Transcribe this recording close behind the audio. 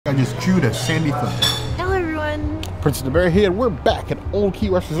I just chewed a sandy foot. Hello everyone. Princess the Bear here, and we're back at Old Key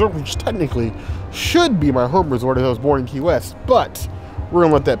West Resort, which technically should be my home resort as I was born in Key West, but we're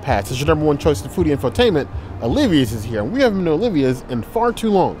gonna let that pass. It's your number one choice in foodie infotainment. Olivia's is here, and we haven't been to Olivia's in far too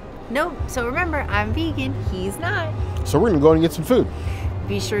long. Nope, so remember, I'm vegan, he's not. So we're gonna go and get some food.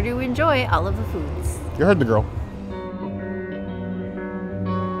 Be sure to enjoy all of the foods. You heard the girl.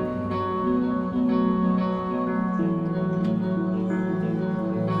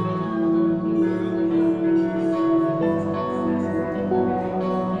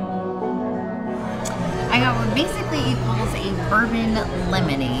 I got what basically equals a bourbon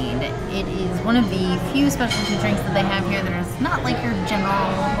lemonade. It is one of the few specialty drinks that they have here that is not like your general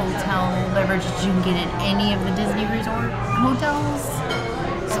hotel beverage that you can get at any of the Disney resort hotels.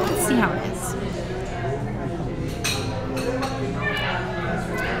 So let's see how it is.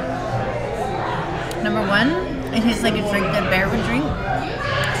 Number one, it tastes like a drink that Bear would drink,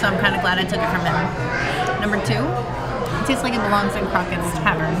 so I'm kind of glad I took it from him. Number two, it tastes like it belongs in Crockett's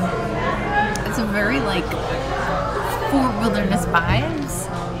Tavern. It's a very like Fort Wilderness vibes.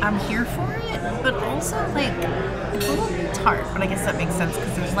 I'm here for it, but also like it's a little tart, but I guess that makes sense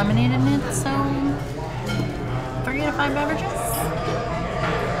because there's lemonade in it. So 3 out of 5 beverages.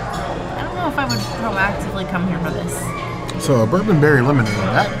 I don't know if I would proactively come here for this. So a bourbon berry lemonade,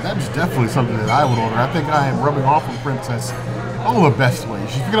 that's definitely something that I would order. I think I am rubbing off on Princess all the best ways.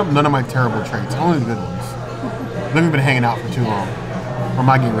 She's picking up none of my terrible traits, only the good ones. Then we've been hanging out for too long. Or am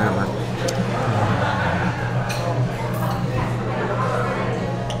I getting rid of her?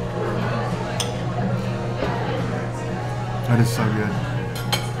 That is so good.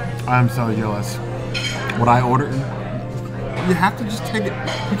 I'm so jealous. What I ordered, you have to just take it.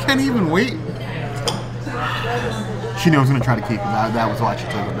 You can't even wait. She knew I was going to try to keep it. That was why she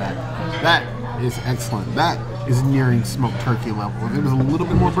took it back. That is excellent. That is nearing smoked turkey level. If it was a little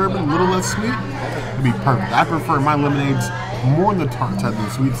bit more bourbon, a little less sweet, it'd be perfect. I prefer my lemonades more on the tart side than the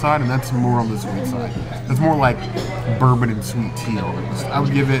sweet side, and that's more on the sweet side. It's more like bourbon and sweet tea almost. I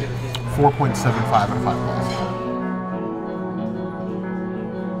would give it 4.75 out of 5 balls.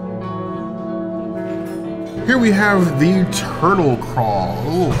 Here we have the Turtle Krawl, a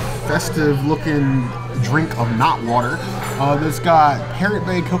little festive looking drink of not water. That's got Parrot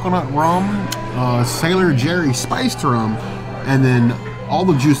Bay coconut rum, Sailor Jerry spiced rum, and then all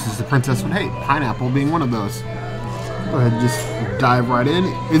the juices the princess would hate, pineapple being one of those. Go ahead and just dive right in.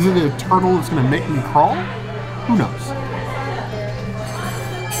 Is it a turtle that's going to make me crawl? Who knows?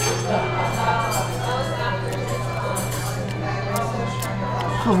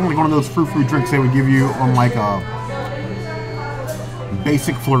 Feels like one of those frou-frou drinks they would give you on like a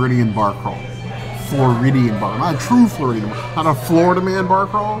basic Floridian bar crawl. Floridian bar, not a true Floridian bar, not a Florida man bar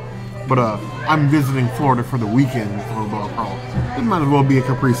crawl, but I'm visiting Florida for the weekend for a bar crawl. It might as well be a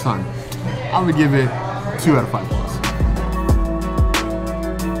Capri Sun. I would give it 2 out of 5 plus.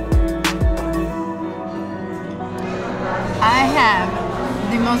 I have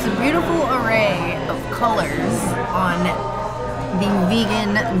the most beautiful array of colors on the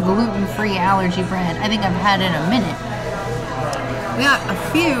vegan, gluten-free allergy bread I think I've had in a minute. We got a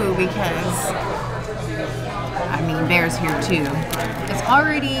few because, I mean, Bear's here too. It's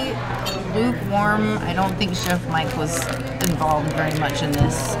already lukewarm. I don't think Chef Mike was involved very much in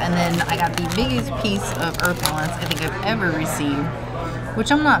this. And then I got the biggest piece of Earth Balance I think I've ever received,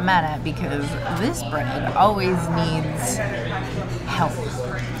 which I'm not mad at because this bread always needs help.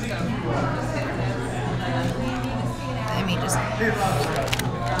 Let me just...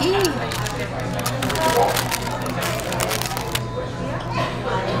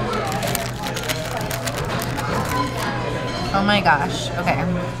 Oh my gosh, okay.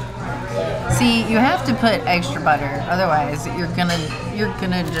 See, you have to put extra butter, otherwise you're gonna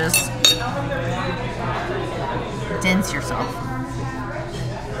just dense yourself.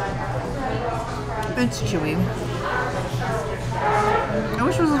 It's chewy. I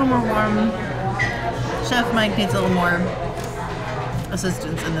wish it was a little more warm. Chef Mike needs a little more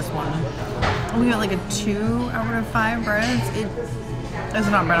assistance in this one. We got like a 2 out of 5 breads. It's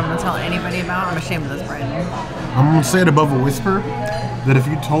not bread I'm gonna tell anybody about. I'm ashamed of this bread. I'm gonna say it above a whisper that if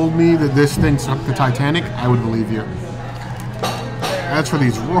you told me that this thing sunk the Titanic, I would believe you. As for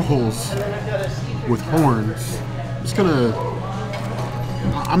these rolls with horns,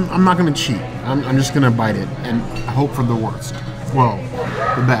 I'm not gonna cheat. I'm just gonna bite it and hope for the worst. Well,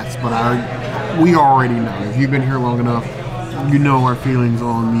 the best, but we already know. If you've been here long enough, you know our feelings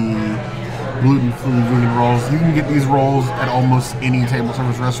on the gluten-free vegan rolls. You can get these rolls at almost any table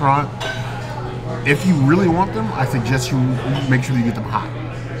service restaurant. If you really want them, I suggest you make sure that you get them hot.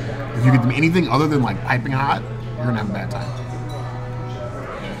 If you get them anything other than like piping hot, you're gonna have a bad time.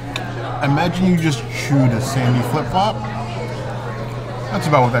 Imagine you just chewed a sandy flip-flop. That's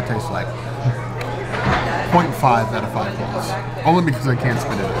about what that tastes like. 0.5 out of 5 balls. Only because I can't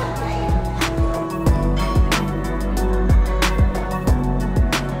spit it out.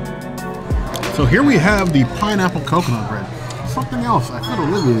 So here we have the pineapple coconut bread. Something else I thought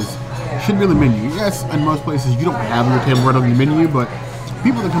Olivia's should be on the menu. Yes, in most places you don't have your table bread on the menu, but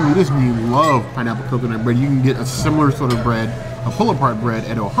people that come to Disney love pineapple coconut bread. You can get a similar sort of bread, a pull-apart bread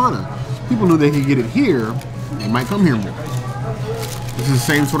at Ohana. People knew they could get it here, they might come here more. This is the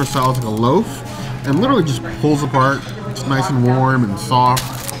same sort of style, it's like a loaf, and literally just pulls apart. It's nice and warm and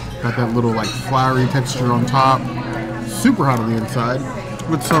soft. Got that little like floury texture on top. Super hot on the inside,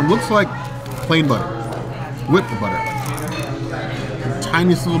 with some, looks like plain butter, whipped butter. The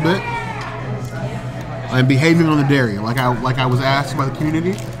tiniest little bit. I'm behaving on the dairy, like I was asked by the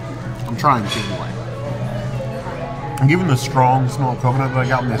community. I'm trying to change the way. And given the strong smell of coconut that I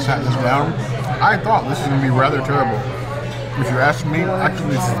got when they sat this down, I thought this was going to be rather terrible. If you're asking me,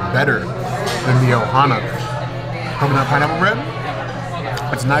 actually this is better than the Ohana coconut pineapple bread.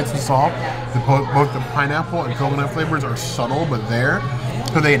 It's nice and soft. Both the pineapple and coconut flavors are subtle, but there.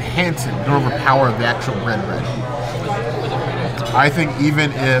 So they enhance it, don't overpower the actual bread. I think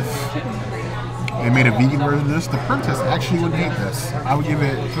even if they made a vegan version of this, the princess actually wouldn't hate this. I would give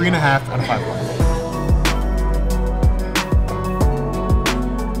it 3.5 out of 5 balls.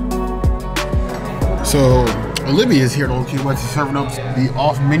 So Olivia is here at Old Cute West serving up the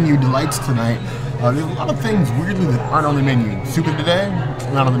off-menu delights tonight. There's a lot of things weirdly that aren't on the menu. Soup of today,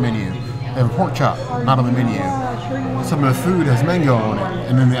 not on the menu. They have a pork chop, not on the menu. Some of the food has mango on it,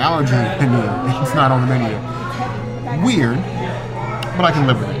 and then the allergy menu, it's not on the menu. Weird, but I can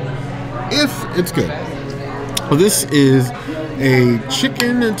live with it. If it's good. Well, this is a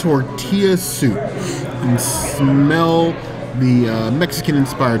chicken tortilla soup. You can smell the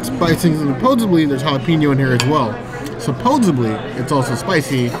Mexican-inspired spicings, and supposedly there's jalapeno in here as well. Supposedly it's also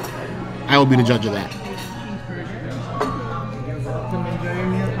spicy. I will be the judge of that.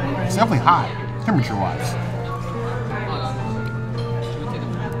 It's definitely hot, temperature-wise.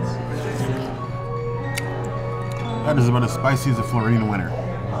 That is about as spicy as a Florida winter.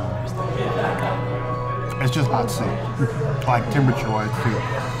 It's just hot soup, like temperature-wise too.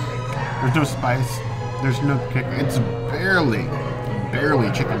 There's no spice, there's no kick. It's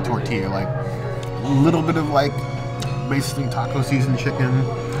barely chicken tortilla, like a little bit of like basically taco seasoned chicken,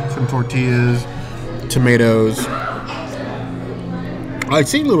 some tortillas, tomatoes. I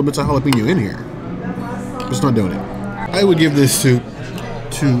see little bits of jalapeno in here. It's not doing it. I would give this soup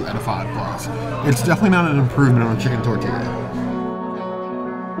 2 out of 5 plus. It's definitely not an improvement on a chicken tortilla.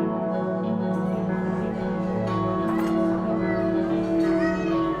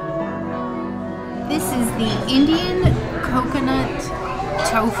 This is the Indian coconut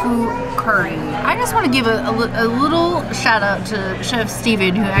tofu curry. I just want to give a little shout out to Chef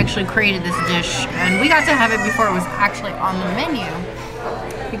Steven, who actually created this dish, and we got to have it before it was actually on the menu.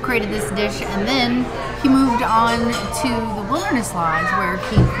 He created this dish, and then he moved on to the Wilderness Lodge, where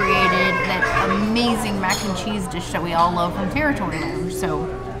he created that amazing mac and cheese dish that we all love from Territory Lounge. So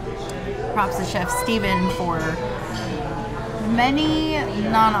props to Chef Steven for many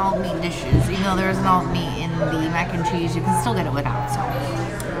non-alt meat dishes. Even though there's an alt meat in the mac and cheese, you can still get it without. So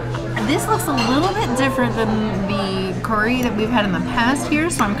this looks a little bit different than the curry that we've had in the past here,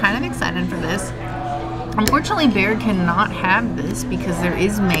 so I'm kind of excited for this. Unfortunately, Bear cannot have this because there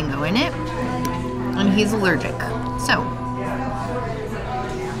is mango in it, and he's allergic. So,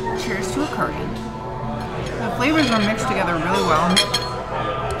 cheers to a curry. The flavors are mixed together really well.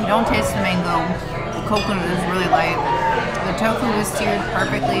 You don't taste the mango. The coconut is really light. The tofu is seared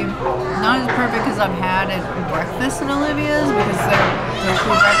perfectly. Not as perfect as I've had at breakfast at Olivia's, because their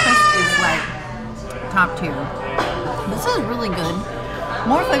tofu breakfast is like top tier. This is really good.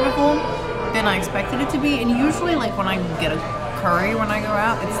 More flavorful than I expected it to be, and usually like when I get a curry when I go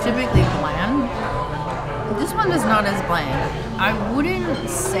out, it's typically bland. This one is not as bland. I wouldn't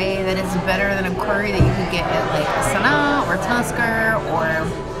say that it's better than a curry that you could get at like Sanaa or Tusker or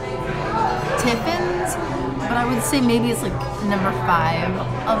Tiffin's, but I would say maybe it's like number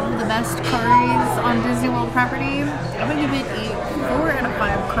 5 of the best curries on Disney World property. I'm gonna give it a 4 out of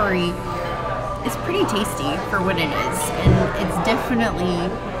 5 curry. It's pretty tasty for what it is, and it's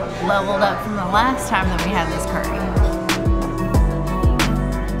definitely leveled up from the last time that we had this curry.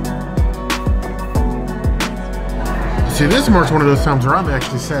 See, this marks one of those times where I'm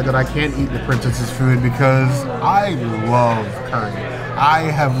actually sad that I can't eat the princess's food because I love curry. I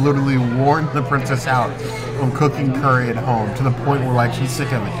have literally worn the princess out on cooking curry at home to the point where like she's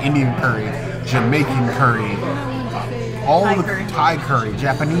sick of it. Indian curry, Jamaican curry, all Thai the curry. Thai curry,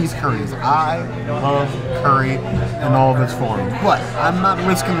 Japanese curries. I love curry in all of its forms, but I'm not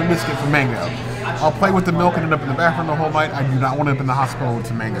risking the biscuit for mango. I'll play with the milk and end up in the bathroom the whole night. I do not want to end up in the hospital with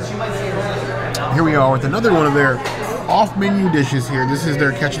some mango. Here we are with another one of their off-menu dishes here. This is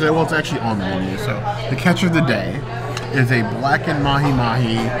their catch of the day. Well, it's actually on the menu. So the catch of the day is a blackened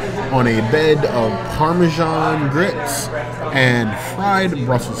mahi-mahi on a bed of Parmesan grits and fried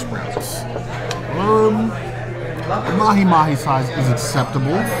Brussels sprouts. The mahi-mahi size is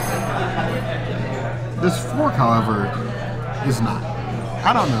acceptable. This fork, however, is not.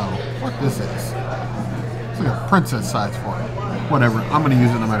 I don't know what this is. It's like a princess size fork. Whatever, I'm gonna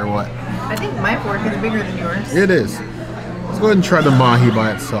use it no matter what. I think my fork is bigger than yours. It is. Let's go ahead and try the mahi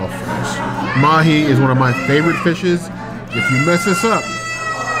by itself first. Mahi is one of my favorite fishes. If you mess this up,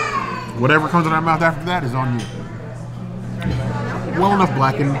 whatever comes in our mouth after that is on you. Well enough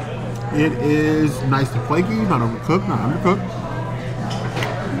blackened. It is nice and flaky, not overcooked, not undercooked.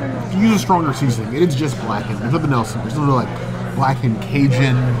 Use a stronger seasoning. It is just blackened. There's nothing else. There's no like blackened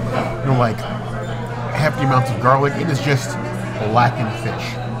Cajun, no like hefty amounts of garlic. It is just blackened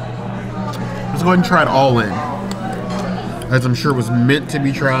fish. Let's go ahead and try it all in. As I'm sure was meant to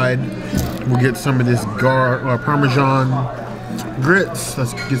be tried. We'll get some of this Parmesan grits.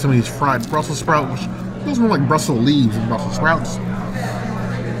 Let's get some of these fried Brussels sprouts, which those more like Brussels leaves than Brussels sprouts.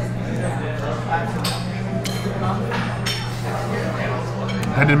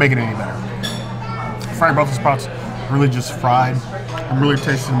 That didn't make it any better. Fried Brussels sprouts really just fried. I'm really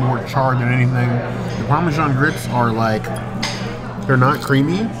tasting more charred than anything. The Parmesan grits are like, they're not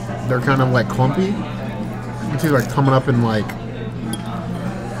creamy. They're kind of like clumpy. You can see like coming up in like,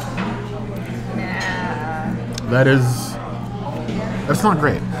 that's not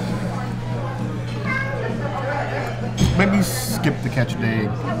great. Maybe skip the catch a day,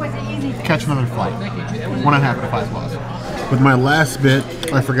 catch another flight. 1.5 to 5 plus. With my last bit,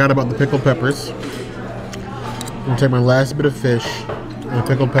 I forgot about the pickled peppers. I'm gonna take my last bit of fish and a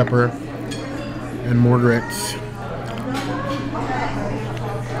pickled pepper and more grits.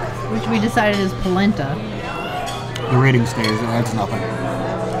 Which we decided is polenta. The rating stays, it adds nothing.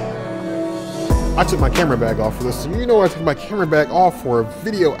 I took my camera bag off for this, so you know I took my camera bag off for a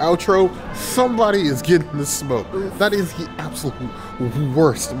video outro. Somebody is getting the smoke. That is the absolute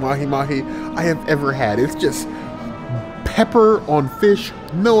worst mahi-mahi I have ever had. It's just pepper on fish,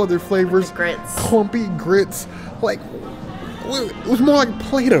 no other flavors. Grits. Clumpy grits. Like, it was more like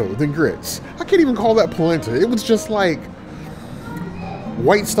Play-Doh than grits. I can't even call that polenta. It was just like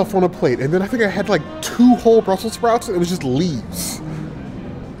white stuff on a plate. And then I think I had like 2 whole Brussels sprouts and it was just leaves.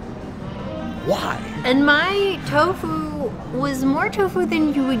 Why? And my tofu was more tofu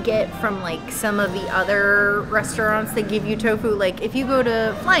than you would get from like some of the other restaurants that give you tofu. Like if you go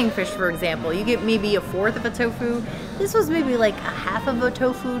to Flying Fish, for example, you get maybe 1/4 of a tofu. This was maybe like 1/2 of a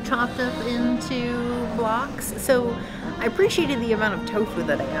tofu chopped up into blocks. So I appreciated the amount of tofu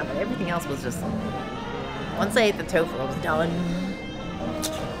that I got, but everything else was just, once I ate the tofu, I was done.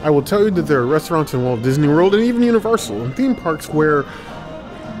 I will tell you that there are restaurants in Walt Disney World and even Universal and theme parks where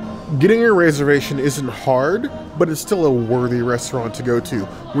getting a reservation isn't hard, but it's still a worthy restaurant to go to.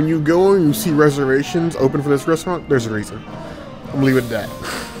 When you go and you see reservations open for this restaurant, there's a reason. I'm gonna leave it at that.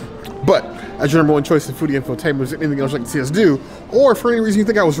 But as your #1 choice in foodie infotainment, is there anything else you'd like to see us do? Or for any reason you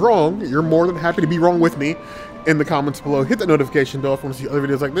think I was wrong, you're more than happy to be wrong with me in the comments below. Hit that notification bell if you want to see other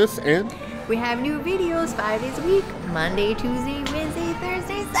videos like this, and We have new videos 5 days a week. Monday, Tuesday, Wednesday,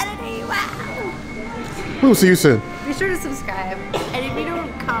 Thursday, Saturday. Wow! we'll see you soon. Be sure to subscribe. And if you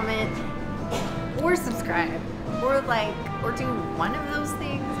don't comment or subscribe or like or do one of those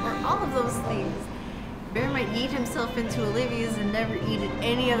things or all of those things, Bear might eat himself into Olivia's and never eat at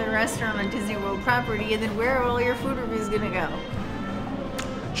any other restaurant on Disney World property. And then where are all your food reviews gonna go?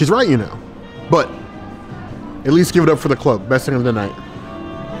 She's right, you know. But at least give it up for the club. Best thing of the night.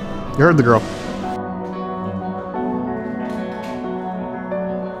 You heard the girl.